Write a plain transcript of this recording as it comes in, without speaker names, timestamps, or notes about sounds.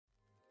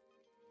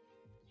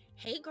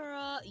Hey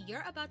girl,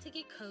 you're about to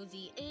get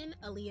cozy in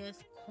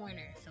Aaliyah's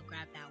corner. So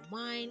grab that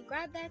wine,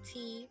 grab that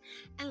tea,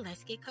 and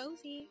let's get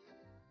cozy.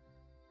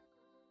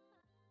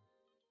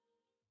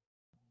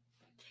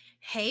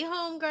 Hey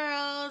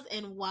homegirls,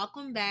 and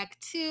welcome back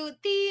to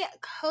the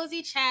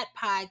Cozy Chat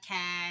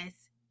Podcast.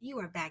 You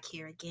are back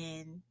here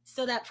again.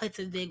 So that puts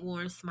a big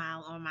warm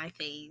smile on my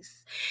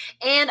face.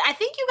 And I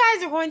think you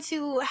guys are going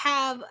to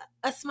have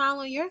a smile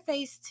on your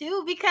face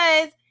too,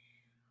 because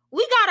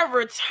we got a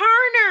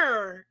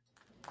returner.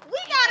 We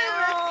got a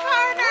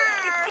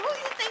returner. Who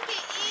you think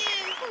it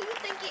is? Who you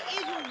think it is?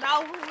 You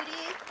know who it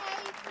is.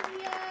 Hey,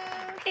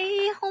 Clea.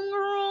 Hey,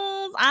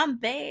 homegirls, I'm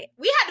back.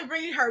 We had to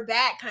bring her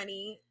back,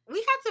 honey. We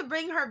had to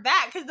bring her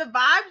back because the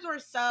vibes were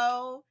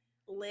so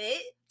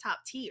lit. Top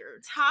tier.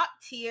 Top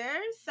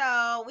tier.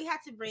 So we had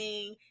to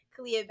bring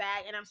Clea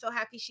back, and I'm so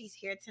happy she's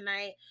here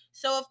tonight.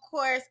 So, of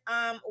course,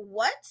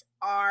 what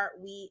are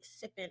we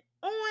sipping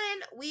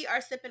on? We are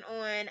sipping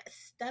on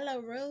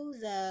Stella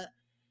Rosa.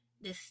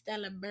 The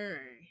Stella Burr.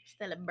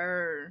 Stella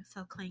Burr.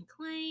 So clink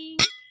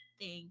clink.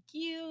 Thank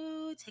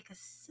you. Take a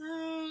sip.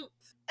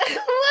 What?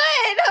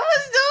 I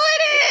was doing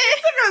it. You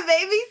took a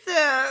baby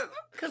sip.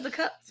 Because the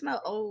cup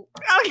smell old.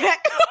 Okay.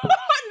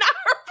 Not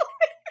her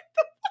point.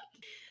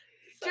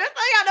 Just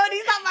so y'all know,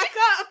 these are my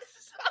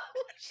cups.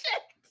 Oh,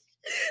 shit.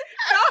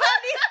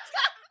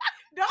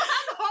 Don't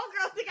have the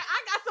homegirls thinking I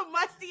got some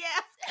musty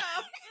ass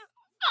cups.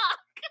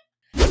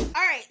 Fuck.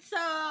 All right.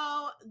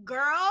 So,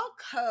 girl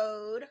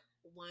code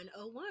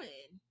 101.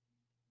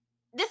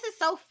 This is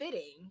so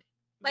fitting.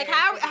 Like,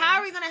 how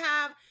are we gonna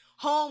have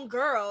home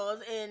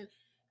girls and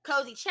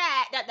cozy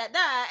chat,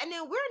 and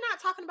then we're not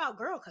talking about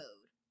girl code?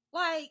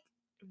 Like,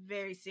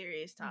 very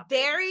serious topic.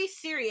 Very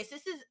serious.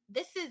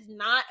 This is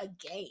not a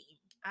game.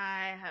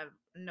 I have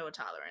no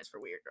tolerance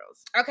for weird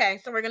girls. Okay,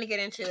 so we're gonna get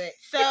into it.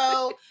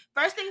 So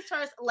first things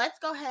first, let's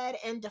go ahead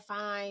and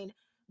define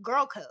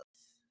girl codes.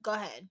 Go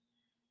ahead.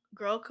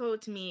 Girl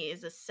code to me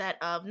is a set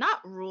of not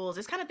rules.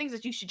 It's kind of things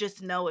that you should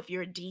just know if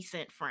you're a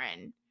decent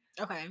friend.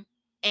 Okay.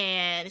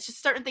 And it's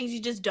just certain things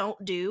you just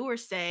don't do or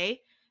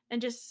say,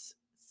 and just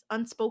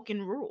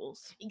unspoken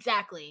rules.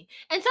 Exactly.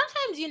 And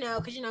sometimes,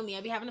 because you know me,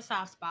 I be having a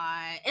soft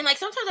spot. And like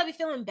sometimes I be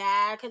feeling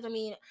bad because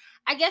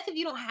I guess if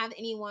you don't have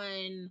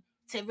anyone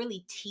to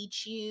really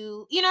teach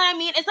you, you know what I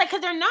mean? It's like,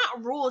 because they're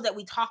not rules that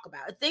we talk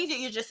about. It's things that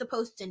you're just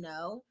supposed to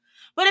know.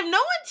 But if no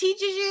one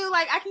teaches you,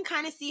 like, I can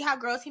kind of see how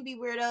girls can be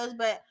weirdos,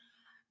 but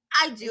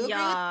I do agree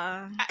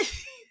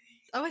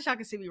I wish y'all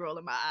could see me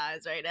rolling my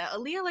eyes right now.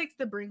 Aaliyah likes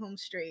to bring home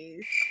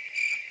strays.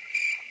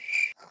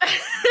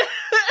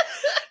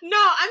 No,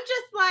 I'm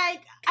just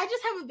like, I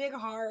just have a big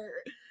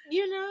heart,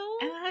 you know?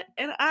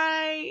 And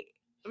I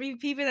mean,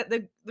 people that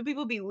the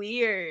people be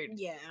weird.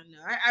 Yeah, no,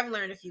 I've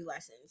learned a few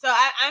lessons. So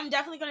I'm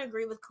definitely going to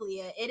agree with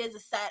Clea. It is a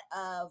set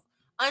of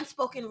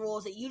unspoken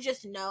rules that you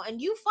just know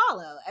and you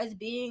follow as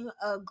being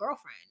a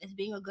girlfriend, as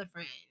being a good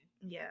friend.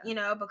 Yeah. You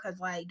know, because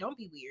like, don't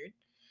be weird.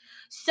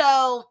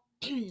 So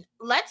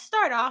let's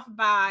start off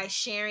by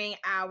sharing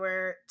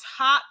our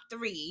top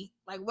 3.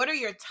 Like, what are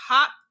your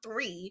top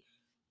 3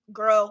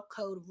 girl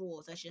code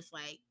rules? That's just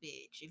like,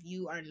 bitch, if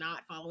you are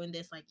not following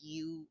this, like,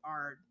 you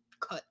are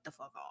cut the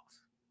fuck off.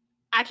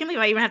 I can't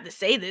believe I even have to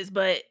say this,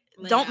 but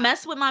don't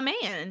mess with my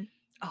man.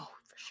 Oh,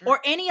 for sure. Or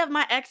any of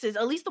my exes,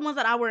 at least the ones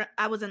that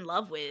I was in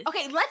love with.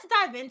 Okay, let's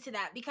dive into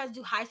that, because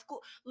do high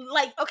school,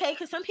 like, okay,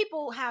 because some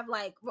people have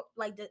like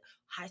the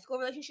high school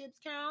relationships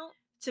count?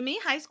 To me,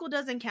 high school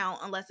doesn't count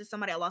unless it's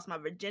somebody I lost my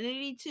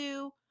virginity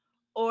to,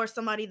 or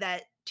somebody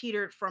that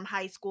teetered from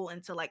high school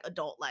into like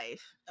adult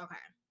life. Okay.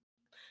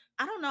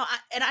 I don't know.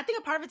 I think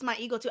a part of it's my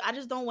ego too. I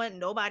just don't want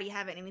nobody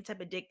having any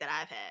type of dick that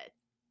I've had.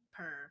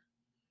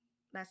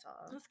 That's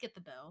all. Let's get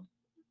the bell.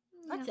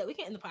 That's it. We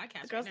can end the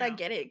podcast. The girls right now.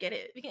 that get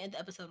it. We can end the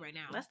episode right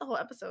now. That's the whole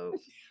episode.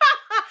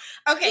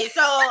 Okay,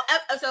 so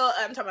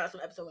I'm talking about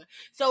some episode 1.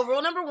 So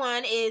rule number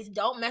 1 is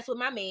don't mess with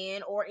my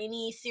man or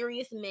any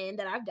serious men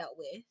that I've dealt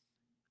with.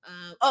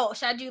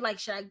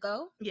 Should I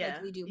go? Yeah,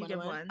 like we do you 101.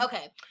 give one.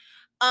 Okay.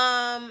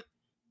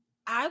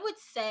 I would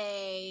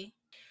say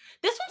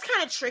this one's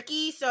kind of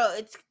tricky, so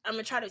I'm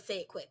gonna try to say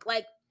it quick.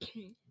 Like,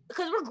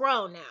 because we're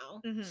grown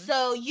now, Mm-hmm.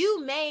 so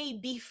you may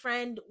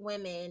befriend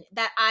women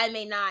that I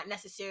may not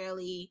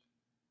necessarily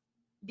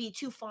be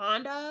too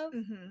fond of.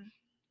 Mm-hmm.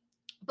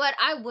 But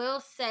I will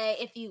say,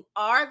 if you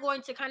are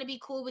going to kind of be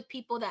cool with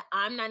people that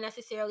I'm not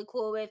necessarily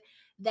cool with,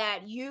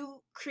 that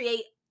you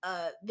create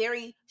a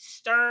very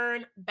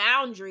stern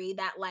boundary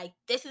that, like,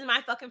 this is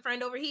my fucking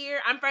friend over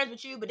here. I'm friends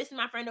with you, but this is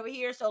my friend over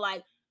here. So,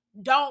 like,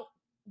 don't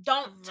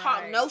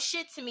talk no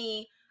shit to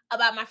me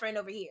about my friend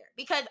over here,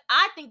 because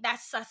I think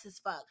that's sus as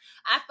fuck.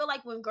 I feel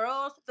like when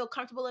girls feel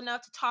comfortable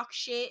enough to talk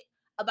shit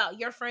about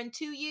your friend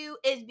to you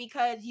is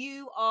because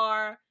you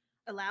are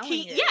allowing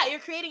it. Yeah, you're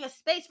creating a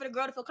space for the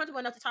girl to feel comfortable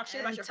enough to talk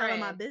shit about your friend.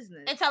 And telling my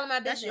business.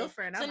 That's your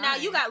friend. So now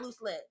you got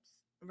loose lips.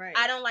 Right.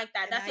 I don't like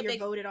that. And that's you're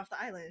voted off the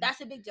island.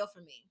 That's a big deal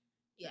for me.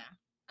 Yeah.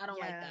 I don't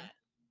like that.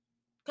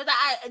 Because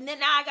and then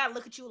now I gotta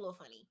look at you a little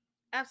funny.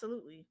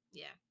 Absolutely.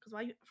 Yeah. Because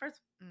why you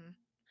first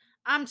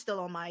I'm still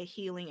on my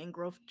healing and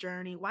growth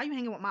journey. Why you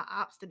hanging with my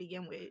ops to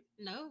begin with?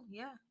 No,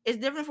 yeah. It's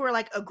different for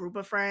like a group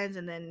of friends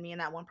and then me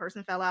and that one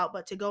person fell out,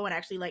 but to go and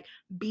actually like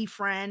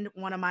befriend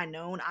one of my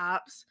known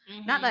ops,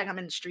 not like Mm-hmm. I'm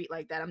in the street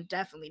like that. I'm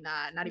definitely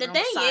not The even on the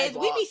thing is, we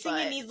sidewalk, be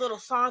singing but these little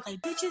songs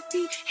like bitches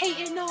be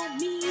hating on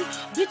me,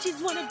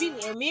 bitches want to be,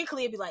 and me and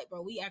Kalia be like,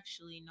 bro, we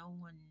actually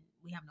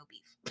we have no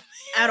beef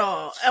at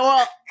all.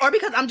 Well, or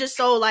because I'm just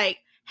so like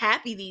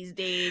happy these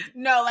days.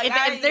 No, like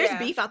If there's yeah.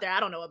 beef out there, I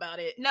don't know about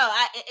it. No,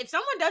 if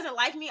someone doesn't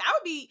like me, I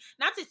would be,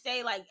 not to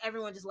say like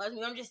everyone just loves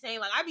me. I'm just saying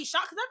like I'd be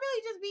shocked because I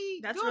really just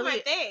be doing my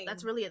thing.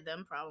 That's really a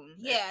them problem.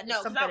 Yeah,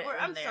 no, because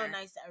I'm so there.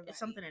 nice to everybody. It's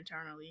something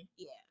internally.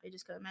 Yeah, they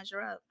just couldn't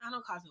measure up. I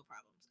don't cause no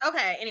problems.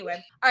 Okay,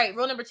 anyway, all right.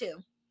 Rule number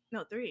 2.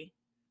 No, 3.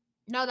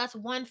 No, that's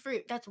one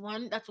fruit. That's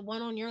one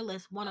on your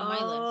list. One on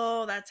my list.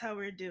 Oh, that's how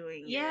we're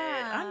doing it.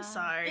 I'm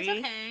sorry. It's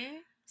okay.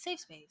 Safe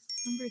space.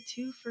 Number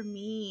 2 for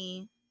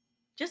me,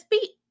 just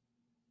be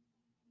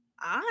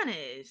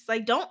honest.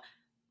 Like, don't.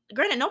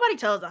 Granted, nobody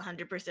tells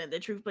 100% the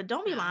truth, but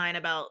don't be lying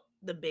about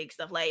the big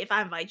stuff. Like, if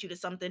I invite you to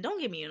something, don't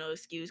give me no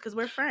excuse because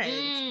we're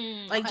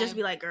friends. Like, just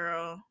be like,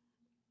 girl.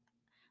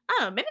 I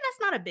don't know. Maybe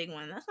that's not a big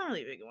one. That's not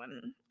really a big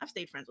one. I've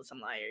stayed friends with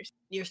some liars.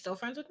 You're still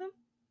friends with them?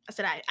 I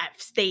said I've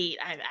stayed.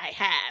 I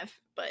have,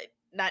 but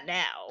not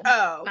now.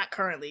 Oh, not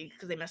currently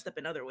because they messed up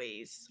in other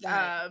ways.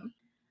 Right.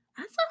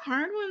 That's a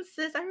hard one,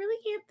 sis. I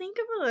really can't think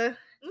of a.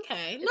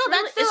 Okay. No,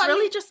 it's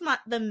really just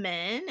the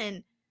men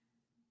and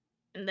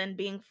then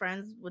being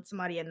friends with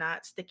somebody and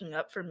not sticking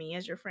up for me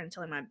as your friend,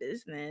 telling my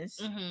business.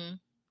 Mm-hmm.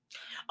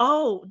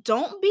 Oh,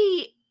 don't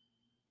be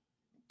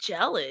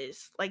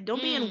jealous. Like,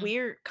 don't be in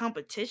weird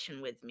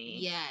competition with me.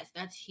 Yes,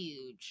 that's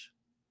huge.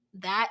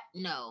 That's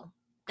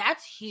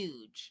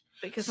huge.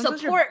 Because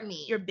support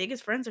me. Your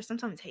biggest friends are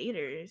sometimes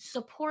haters.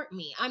 Support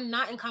me. I'm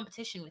not in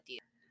competition with you.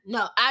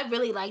 No, I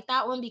really like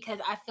that one because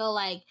I feel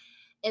like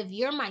if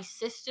you're my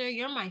sister,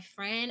 you're my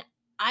friend.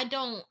 I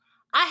did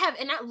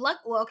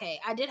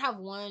have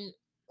one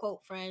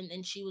quote friend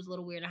and she was a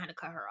little weird and I had to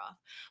cut her off.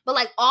 But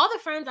like all the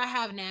friends I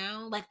have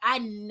now, like I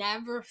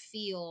never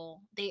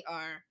feel they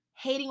are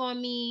hating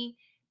on me,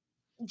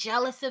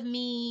 jealous of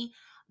me,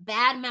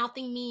 bad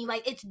mouthing me.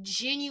 Like it's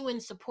genuine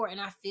support and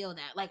I feel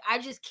that. Like I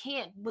just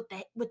can't with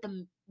the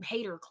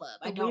hater club.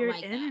 I don't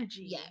like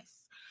energy. That. Yes.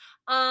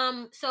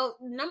 So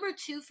number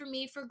 2 for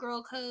me for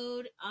girl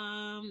code,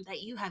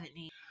 that you haven't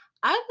named,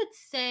 I would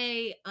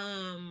say,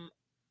 I'm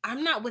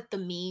not with the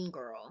mean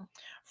girl.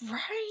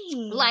 Right.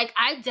 Like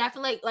I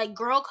definitely like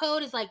girl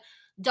code is like,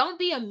 don't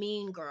be a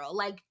mean girl.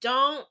 Like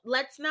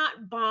let's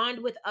not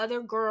bond with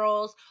other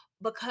girls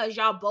because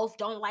y'all both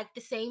don't like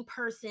the same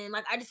person.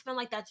 Like I just feel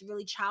like that's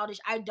really childish.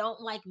 I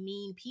don't like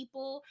mean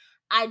people.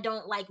 I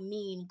don't like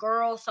mean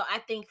girls. So I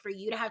think for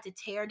you to have to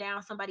tear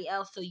down somebody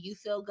else so you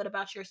feel good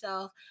about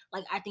yourself,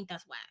 like I think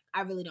that's whack. I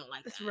really don't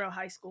like that. It's real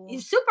high school.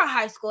 It's super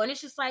high school. And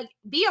it's just like,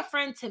 be a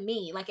friend to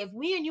me. Like if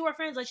we and you are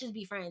friends, let's just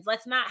be friends.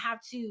 Let's not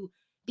have to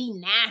be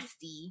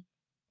nasty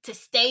to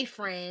stay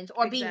friends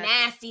or be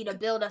nasty to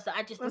build us.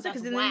 I just think that's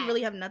because then you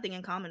really have nothing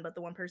in common but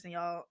the one person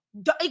y'all.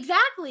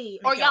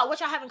 Exactly. Or what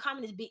y'all have in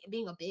common is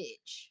being a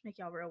bitch. Make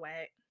y'all real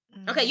whack.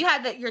 Okay, you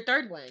have your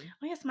third one.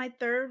 Oh yes, my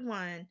third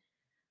one.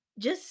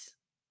 Just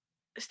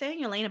stay in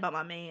your lane about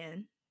my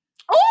man.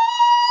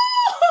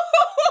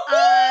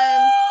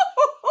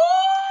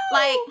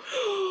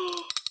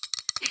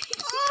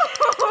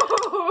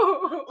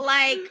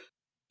 Like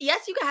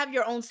yes, you can have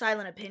your own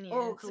silent opinions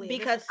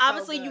because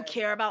obviously you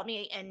care about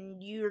me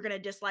and you're gonna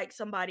dislike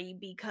somebody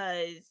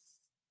because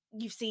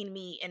you've seen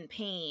me in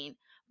pain.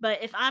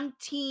 But if I'm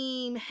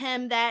team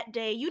him that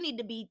day, you need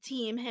to be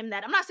team him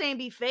that. I'm not saying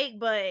be fake,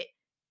 but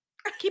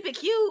keep it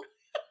cute.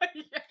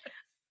 Yes.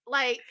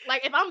 Like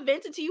if I'm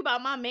venting to you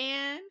about my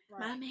man, right.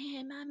 my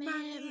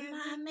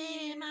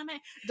man.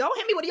 Don't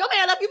hit me with your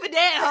man left you for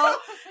dead, ho.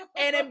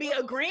 And then be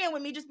agreeing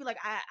with me. Just be like,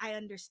 I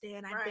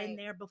understand. I've been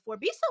there before.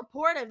 Be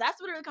supportive. That's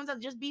what it really comes down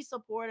to. Just be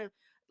supportive.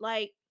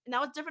 Like,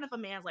 now it's different if a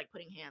man's like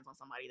putting hands on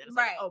somebody. Then it's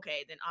like,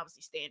 okay, then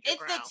obviously stand your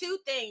ground. It's the two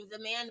things: the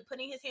man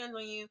putting his hands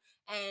on you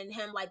and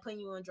him like putting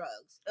you on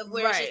drugs.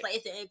 Where it's just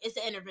like it's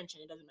an intervention.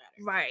 It doesn't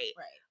matter. Right.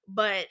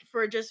 But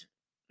for just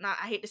not,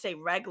 I hate to say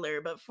regular,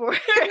 but for no,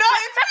 it's regular.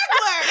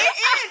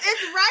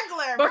 It's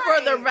regular. But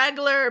for the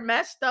regular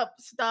messed up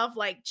stuff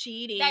like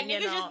cheating, that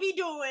niggas just be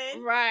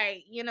doing,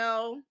 right?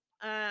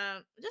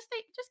 Just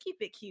keep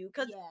it cute,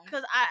 because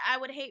I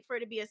would hate for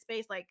it to be a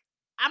space like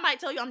I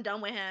might tell you I'm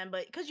done with him,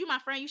 but because you're my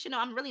friend, you should know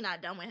I'm really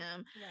not done with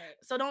him. Right.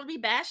 So don't be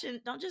bashing.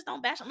 Don't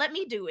bash him. Let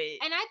me do it.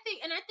 And I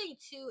think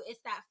too,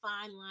 it's that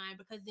fine line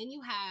because then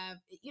you have,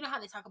 you know how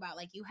they talk about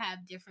like you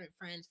have different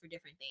friends for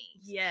different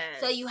things. Yes.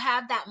 So you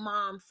have that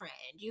mom friend,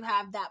 you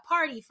have that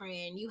party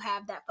friend, you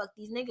have that fuck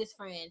these niggas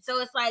friend.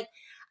 So it's like,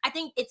 I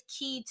think it's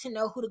key to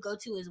know who to go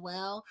to as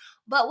well.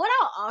 But what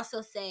I'll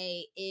also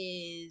say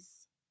is,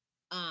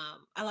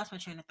 I lost my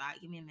train of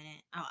thought. Give me a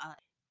minute.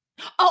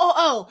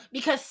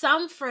 Because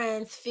some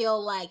friends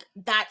feel like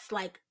that's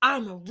like,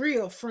 I'm a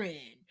real friend.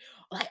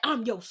 like,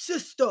 I'm your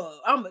sister.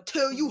 I'm gonna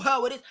tell you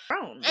how it is.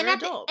 And at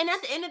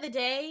the end of the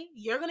day,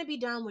 you're gonna be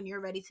done when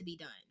you're ready to be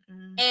done.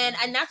 Mm-hmm.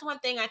 And that's one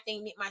thing I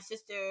think my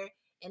sister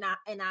and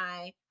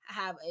I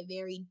have a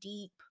very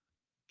deep,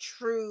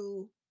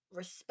 true,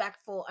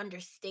 respectful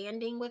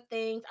understanding with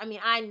things. I mean,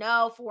 I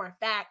know for a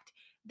fact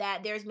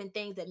that there's been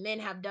things that men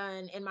have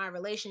done in my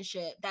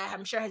relationship that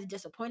I'm sure has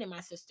disappointed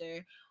my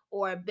sister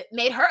or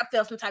made her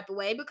feel some type of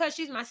way because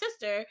she's my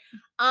sister.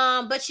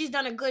 But she's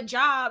done a good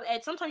job.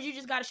 And sometimes you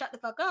just gotta shut the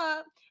fuck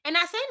up and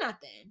not say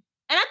nothing.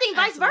 And I think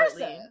vice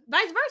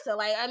versa.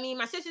 Like, I mean,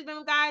 my sister's been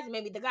with guys, and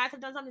maybe the guys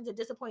have done something to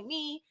disappoint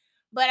me.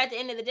 But at the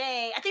end of the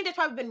day, I think there's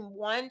probably been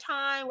one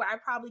time where I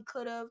probably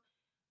could have,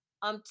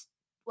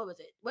 what was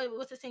it?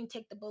 What's the saying?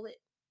 Take the bullet,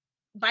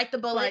 bite the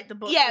bullet. Bite the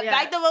bullet. Yeah,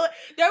 bite the bullet.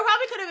 There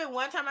probably could have been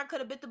one time I could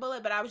have bit the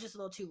bullet, but I was just a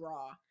little too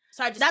raw,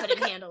 so I just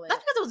couldn't handle it.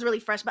 That's because it was really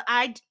fresh. But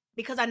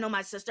because I know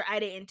my sister, I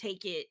didn't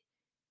take it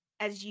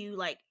as you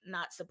like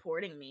not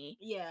supporting me.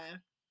 Yeah.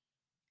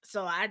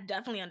 So I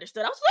definitely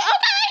understood. I was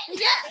like,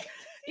 okay, yeah,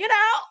 you know.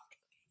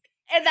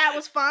 And that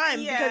was fine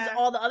because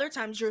all the other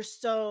times you're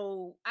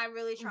so I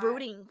really tried.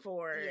 Rooting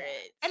for it.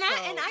 And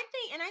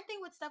I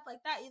think with stuff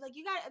like that, like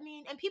you got, I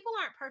mean, and people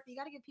aren't perfect. You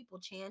got to give people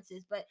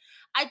chances. But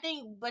I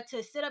think,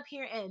 to sit up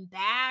here and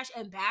bash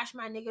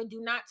my nigga,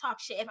 do not talk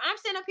shit. If I'm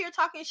sitting up here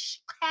talking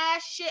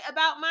cash shit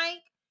about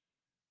Mike,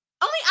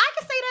 only I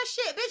can say that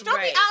shit, bitch.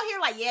 Don't be out here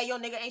like, yeah, your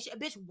nigga ain't shit,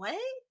 bitch. What?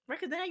 Right?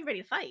 Because then you're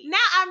ready to fight.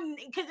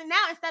 Because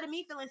now instead of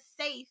me feeling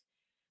safe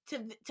to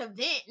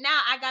vent,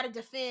 now I gotta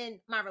defend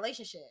my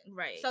relationship.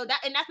 Right. So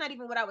that's not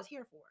even what I was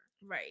here for.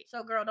 Right.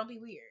 So girl, don't be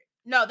weird.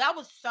 No, that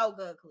was so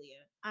good,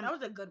 Kalia. That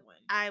was a good one.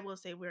 I will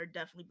say we're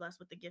definitely blessed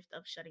with the gift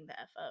of shutting the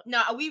F up.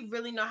 No, we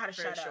really know how to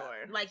shut up.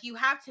 Like, you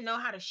have to know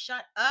how to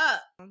shut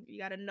up. You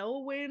gotta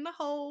know when to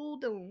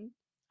hold them.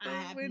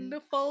 When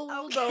to fold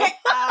them. Okay.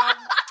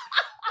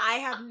 I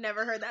have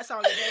never heard that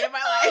song a day in my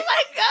life. Oh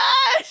my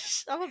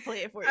gosh. I'm gonna play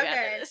it for you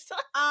after this. So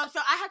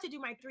I have to do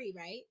my 3,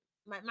 right?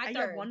 My third.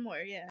 You have one more,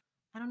 yeah.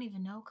 I don't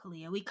even know,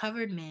 Kalia. We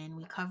covered men.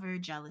 We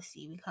covered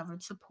jealousy. We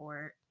covered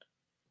support.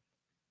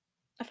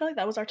 I feel like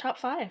that was our top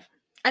 5.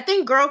 I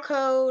think girl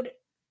code.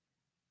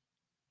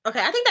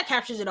 Okay, I think that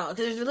captures it all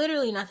because there's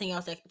literally nothing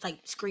else that's like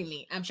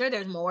screaming. I'm sure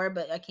there's more,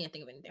 but I can't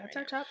think of anything. That's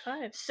our top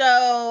 5.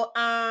 So,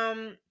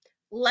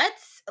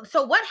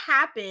 so what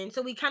happens?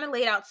 So we kind of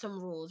laid out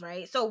some rules,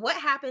 right? So what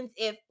happens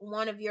if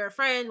one of your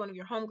friends, one of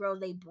your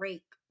homegirls, they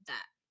break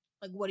that?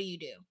 Like, what do you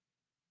do?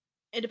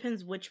 It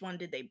depends which one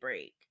did they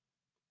break.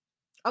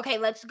 Okay,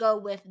 let's go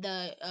with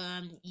the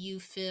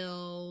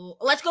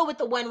let's go with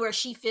the one where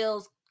she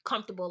feels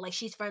comfortable, like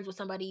she's friends with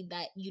somebody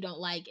that you don't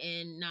like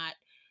and not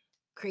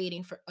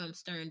creating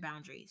stern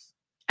boundaries.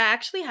 I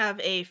actually have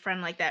a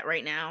friend like that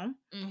right now.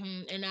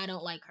 Mm-hmm, and I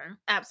don't like her.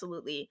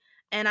 Absolutely.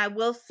 And I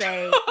will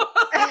say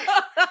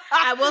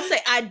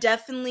I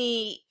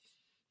definitely,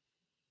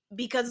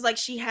 because like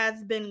she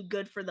has been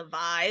good for the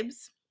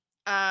vibes.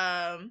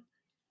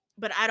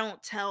 But I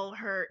don't tell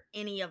her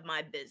any of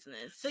my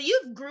business. So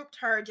you've grouped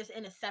her just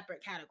in a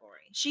separate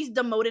category. She's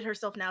demoted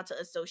herself now to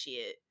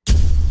associate.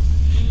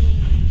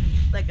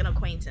 Like an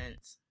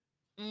acquaintance.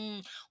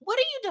 What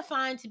do you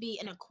define to be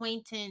an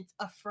acquaintance,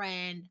 a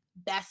friend,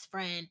 best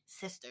friend,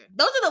 sister?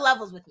 Those are the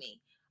levels with me.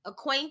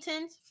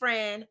 Acquaintance,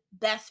 friend,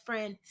 best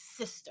friend,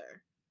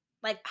 sister.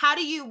 Like, how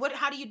do you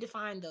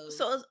define those?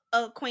 So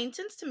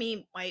acquaintance to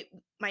me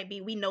might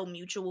be we know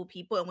mutual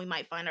people and we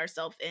might find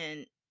ourselves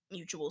in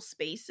mutual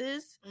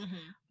spaces,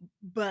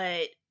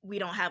 but we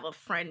don't have a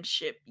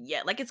friendship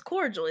yet. Like, it's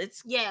cordial,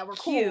 it's we're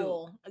cute.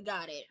 Cool. I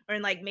got it. Or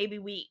like maybe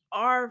we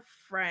are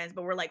friends,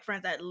 but we're like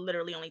friends that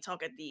literally only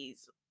talk at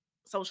these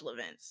social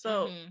events.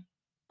 So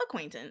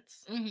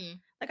acquaintance.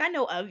 Like, I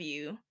know of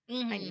you.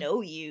 I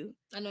know you.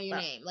 I know your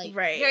name. Like,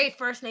 very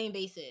first name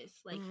basis.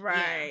 Like,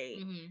 right.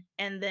 Yeah.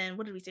 And then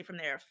what did we say from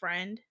there? A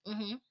friend.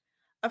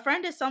 A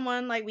friend is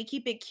someone like we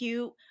keep it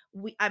cute.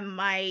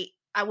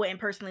 I wouldn't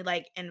personally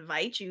like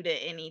invite you to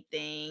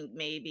anything,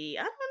 maybe.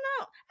 I don't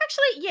know.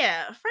 Actually,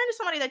 yeah, a friend is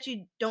somebody that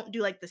you don't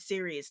do like the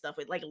serious stuff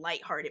with, like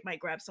lighthearted. Might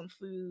grab some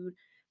food,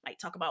 might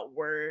talk about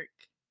work.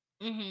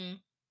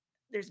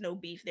 There's no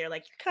beef there.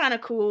 Like, you're kind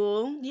of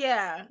cool.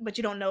 Yeah. But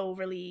you don't know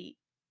really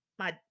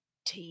my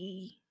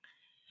tea.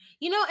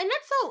 You know, and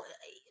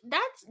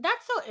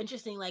that's so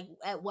interesting. Like,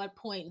 at what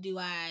point do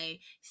I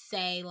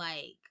say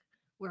like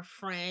we're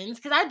friends?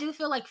 Because I do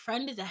feel like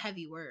friend is a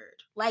heavy word.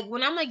 Like,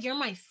 when I'm like, you're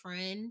my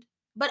friend.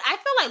 But I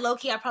feel like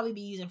low-key I'd probably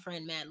be using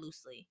friend mad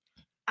loosely.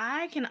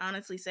 I can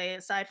honestly say,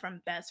 aside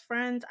from best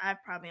friends, I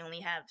probably only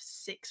have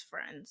 6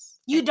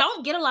 friends. You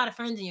don't get a lot of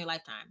friends in your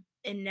lifetime.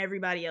 And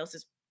everybody else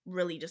is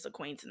really just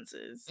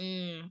acquaintances.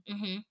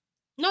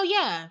 No,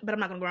 yeah. But I'm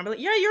not going to go around and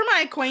be like, yeah, you're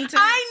my acquaintance.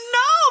 I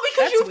know,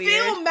 because that's you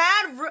weird. Feel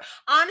mad.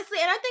 Honestly,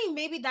 and I think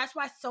maybe that's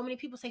why so many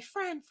people say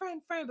friend,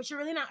 but you're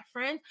really not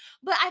friends.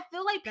 But I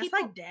feel like people...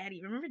 That's like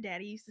Daddy. Remember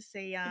Daddy used to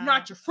say...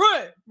 not your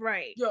friend.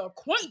 Right. Your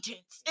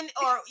acquaintance. Like,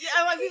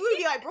 we would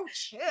be like, bro,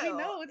 chill. We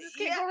know, just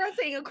can't go around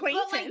saying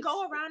acquaintance. But like,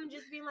 go around and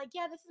just being like,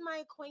 yeah, this is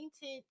my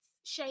acquaintance,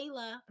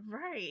 Shayla.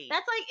 Right.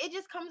 That's like, it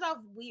just comes off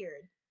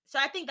weird. So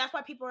I think that's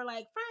why people are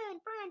like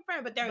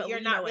friend, but you're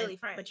not really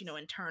friends. But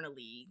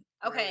internally.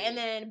 Okay, really. And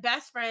then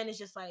best friend is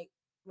just like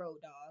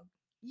road dog.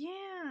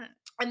 Yeah.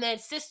 And then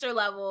sister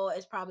level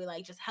is probably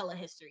like just hella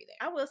history there.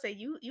 I will say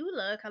you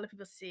love calling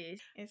people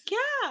sis.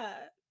 Yeah.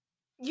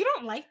 You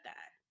don't like that.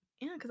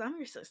 Yeah, because I'm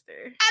your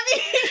sister.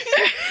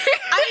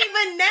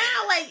 But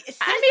now, like, sis,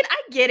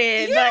 I get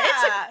it.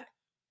 Yeah.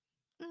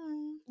 But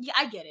yeah,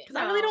 I get it. Because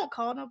I really don't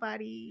call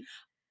nobody.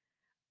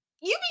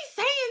 You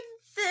be saying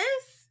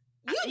sis.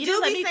 You do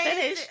let me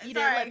finish. You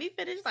didn't let me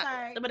finish.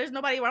 Sorry. But there's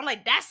nobody where I'm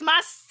like, that's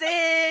my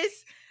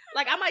sis.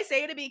 Like, I might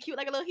say it to be cute,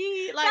 like a little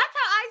he. Like, that's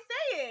how I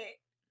say it.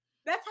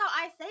 That's how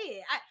I say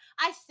it.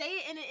 I say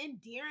it in an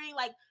endearing,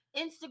 like,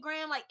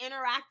 Instagram, like,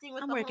 interacting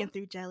with I'm working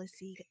through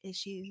jealousy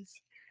issues.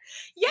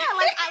 Yeah,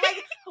 like,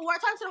 we're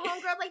talking to the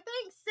homegirls, like,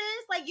 thanks,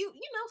 sis. Like, you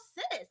know,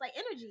 sis, like,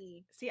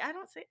 energy. See, I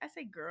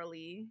say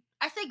girly.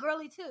 I say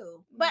girly,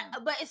 too. But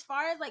as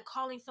far as, like,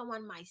 calling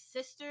someone my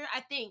sister,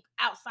 I think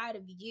outside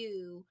of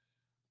you...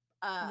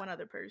 one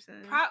other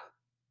person.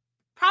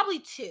 Probably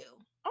two.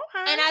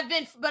 Okay. And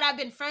I've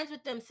been friends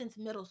with them since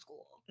middle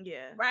school.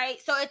 Yeah. Right?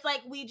 So it's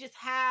like we just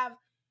have,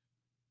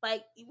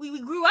 like,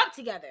 we grew up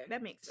together.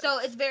 That makes sense. So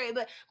it's very,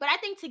 but I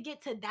think to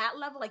get to that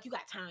level, like, you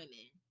got time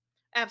in.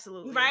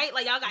 Absolutely. Right?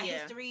 Like, y'all got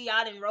history,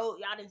 y'all didn't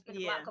spend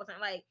a lot of time.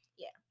 Like,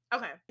 yeah.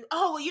 Okay.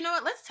 Oh, well, you know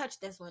what? Let's touch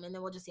this one and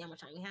then we'll just see how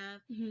much time we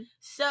have. Mm-hmm.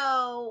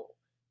 So,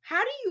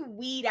 how do you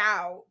weed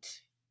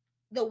out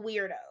the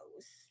weirdos?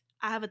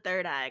 I have a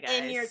third eye, guys.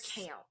 In your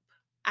camp.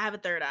 I have a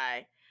third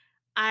eye.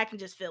 I can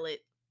just feel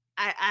it.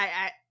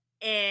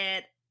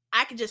 And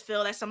I can just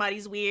feel that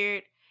somebody's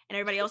weird and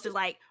everybody else is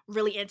like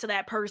really into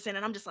that person.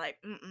 And I'm just like,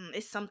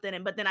 it's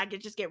something. But then I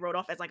just get wrote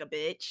off as like a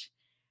bitch.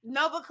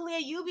 No, but Kalia,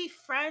 you be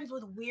friends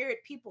with weird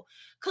people.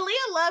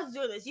 Kalia loves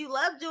doing this. You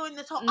love doing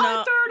this whole third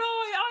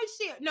eye. I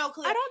see it. No,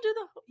 Kalia, I don't do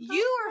the.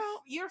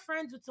 You're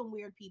friends with some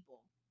weird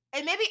people,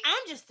 and maybe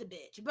I'm just a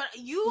bitch. But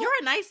you're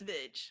a nice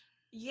bitch.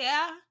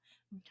 Yeah,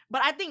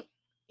 but I think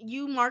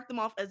you mark them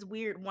off as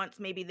weird once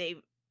maybe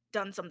they've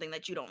done something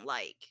that you don't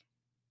like.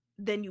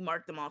 Then you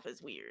mark them off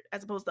as weird,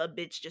 as opposed to a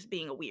bitch just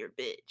being a weird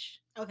bitch.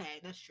 Okay,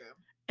 that's true.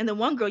 And the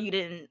one girl you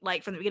didn't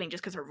like from the beginning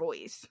just because her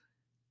voice.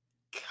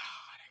 God.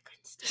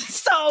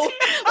 So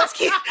let's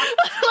be real.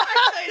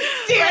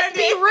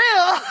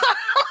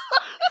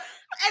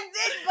 And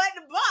then,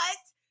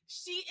 but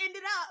she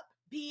ended up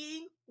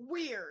being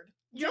weird.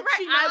 You're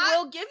right. I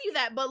will give you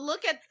that. But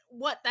look at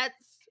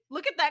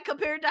that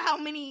compared to how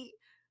many.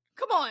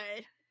 Come on.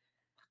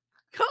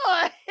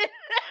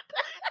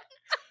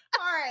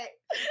 All right.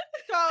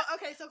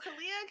 So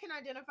Kalia can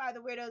identify the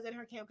weirdos in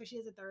her camp because she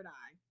has a third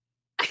eye.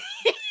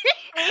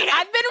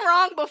 I've been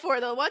wrong before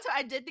though. Once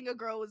I did think a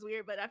girl was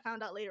weird, but I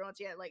found out later on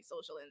she had like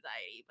social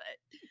anxiety.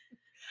 But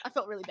I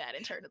felt really bad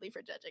internally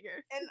for judging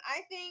her. And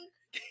I think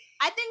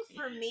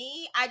for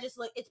me, I just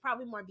like it's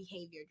probably more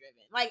behavior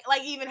driven. Like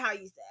even how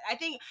you said. I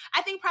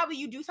think probably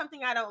you do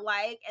something I don't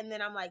like, and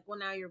then I'm like, well,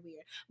 now you're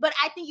weird. But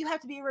I think you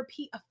have to be a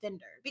repeat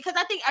offender because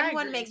I think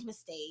everyone makes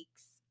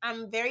mistakes.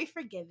 I'm very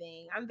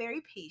forgiving. I'm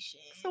very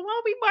patient. So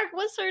why we mark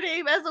what's her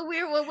name as a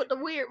weird one with the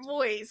weird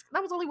voice?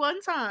 That was only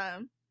one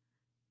time.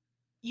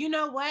 You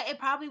know what?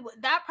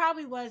 That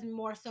probably was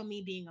more so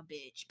me being a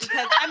bitch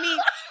because I mean,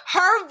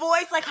 her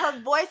voice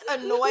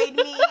annoyed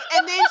me,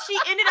 and then she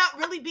ended up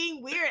really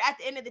being weird at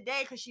the end of the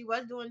day because she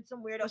was doing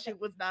some weirdo. She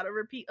was not a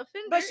repeat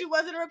offender, but she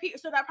wasn't a repeat.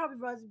 So that probably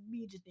was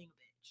me just being a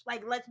bitch.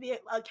 Like, let's be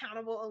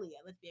accountable,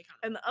 Aaliyah. Let's be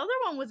accountable. And the other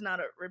one was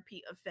not a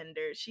repeat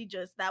offender.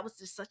 That was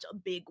just such a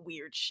big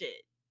weird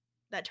shit.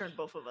 That turned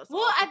both of us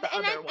off.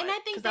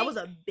 I think that was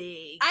a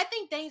big. I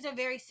think things are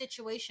very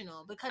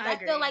situational because I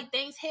feel like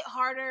things hit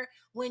harder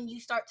when you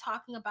start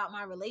talking about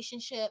my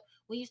relationship,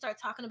 when you start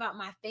talking about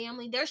my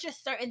family. There's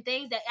just certain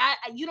things that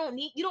you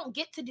don't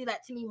get to do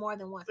that to me more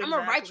than once. Exactly. I'm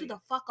gonna write you the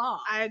fuck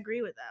off. I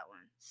agree with that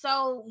one.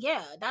 So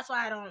yeah, that's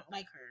why I don't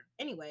like her.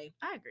 Anyway,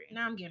 I agree.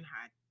 Now I'm getting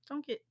hot.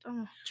 Don't get all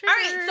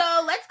right,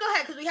 so let's go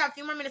ahead because we have a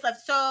few more minutes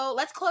left. So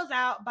let's close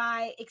out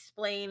by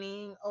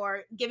explaining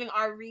or giving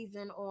our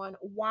reason on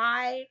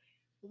why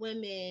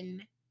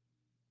women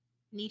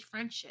need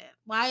friendship.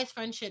 Why is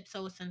friendship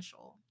so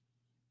essential?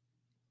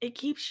 It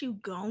keeps you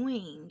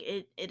going.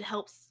 It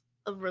helps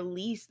a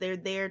release. They're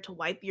there to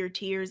wipe your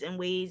tears in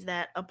ways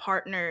that a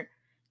partner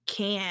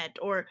can't,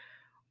 or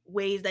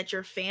ways that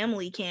your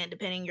family can't,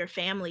 depending on your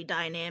family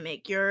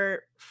dynamic.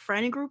 Your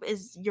friend group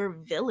is your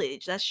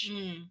village. That's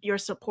your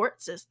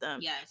support system.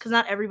 Yes. Because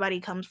not everybody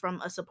comes from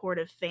a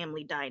supportive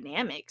family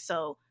dynamic.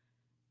 So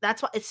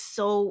that's why it's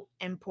so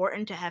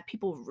important to have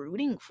people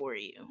rooting for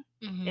you,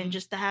 and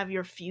just to have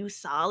your few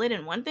solid.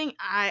 And one thing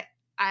I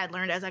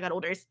learned as I got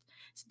older, it's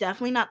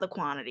definitely not the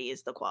quantity,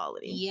 it's the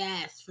quality.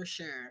 Yes, for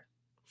sure.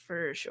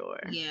 For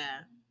sure.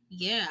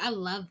 Yeah, I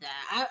love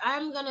that.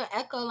 I'm gonna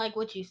echo like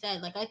what you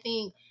said. Like, I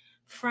think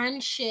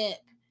friendship,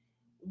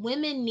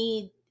 women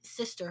need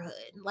sisterhood.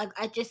 Like,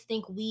 I just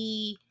think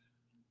we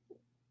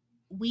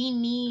we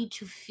need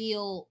to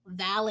feel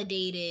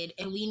validated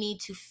and we need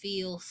to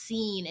feel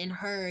seen and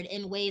heard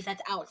in ways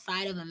that's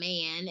outside of a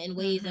man, in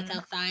ways that's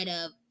outside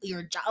of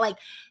your job. Like,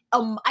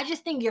 I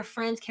just think your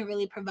friends can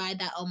really provide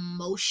that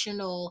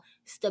emotional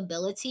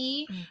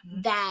stability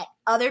that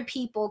other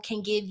people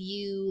can give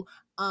you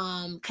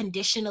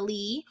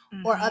conditionally,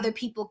 or other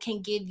people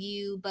can give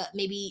you, but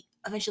maybe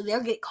eventually they'll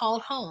get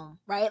called home,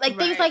 right? Like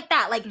things like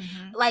that. Like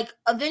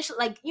eventually,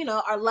 like, you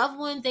know, our loved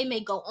ones, they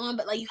may go on,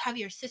 but like you have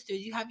your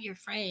sisters, you have your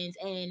friends,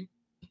 and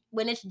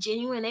when it's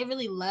genuine, they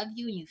really love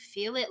you and you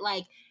feel it.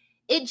 Like,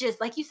 it just,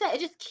 like you said, it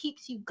just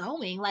keeps you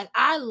going. Like,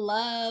 I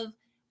love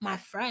my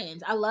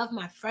friends. I love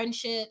my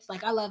friendships.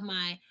 Like, I love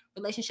my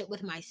relationship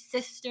with my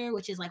sister,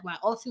 which is like my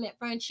ultimate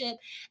friendship.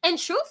 And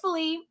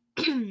truthfully,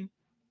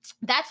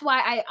 that's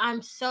why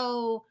I'm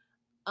so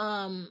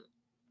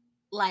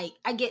like,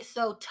 I get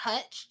so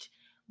touched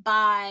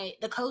by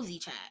the cozy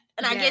chat,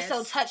 and I get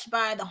so touched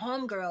by the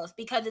homegirls,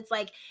 because it's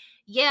like,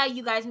 yeah,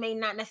 you guys may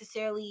not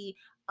necessarily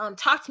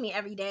talk to me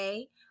every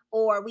day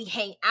or we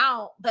hang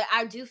out, but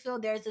I do feel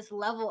there's this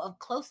level of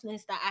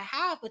closeness that I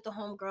have with the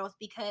homegirls,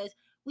 because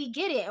we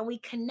get it and we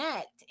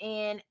connect.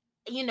 And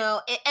you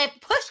know, if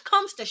push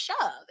comes to shove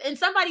and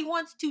somebody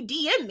wants to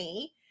DM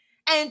me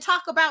and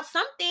talk about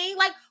something,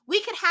 like,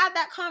 we could have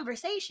that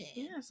conversation.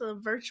 Yeah, it's a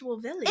virtual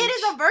village. It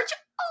is a virtual.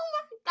 Oh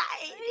my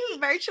God!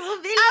 Virtual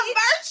village. A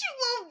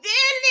virtual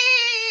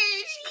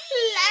village.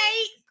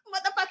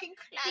 Motherfucking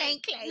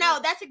Clank. No,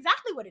 that's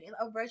exactly what it is.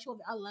 A virtual.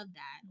 I love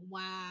that.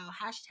 Wow.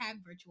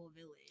 Hashtag virtual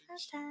village.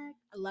 Hashtag.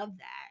 I love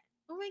that.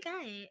 Oh my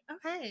God.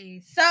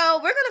 Okay. So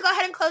we're gonna go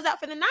ahead and close out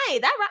for the night.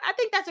 I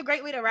think that's a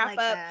great way to wrap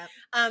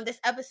up this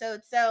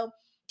episode. So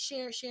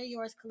share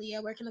yours,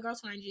 Kalia. Where can the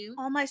girls find you?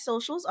 All my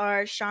socials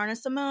are Sharna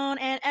Simone,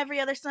 and every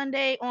other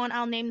Sunday on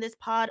I'll Name This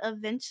Pod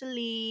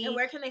Eventually. And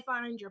where can they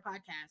find your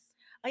podcast?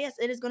 Oh yes,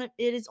 it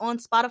is on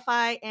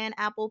Spotify and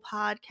Apple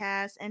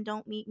Podcasts. And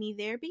don't meet me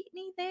there, beat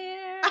me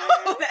there.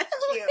 Oh, that's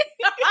cute.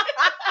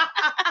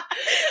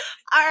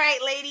 All right,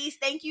 ladies,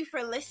 thank you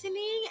for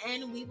listening,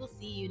 and we will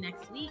see you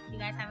next week. You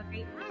guys have a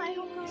great night.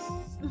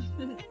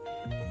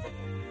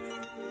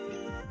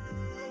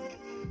 Bye,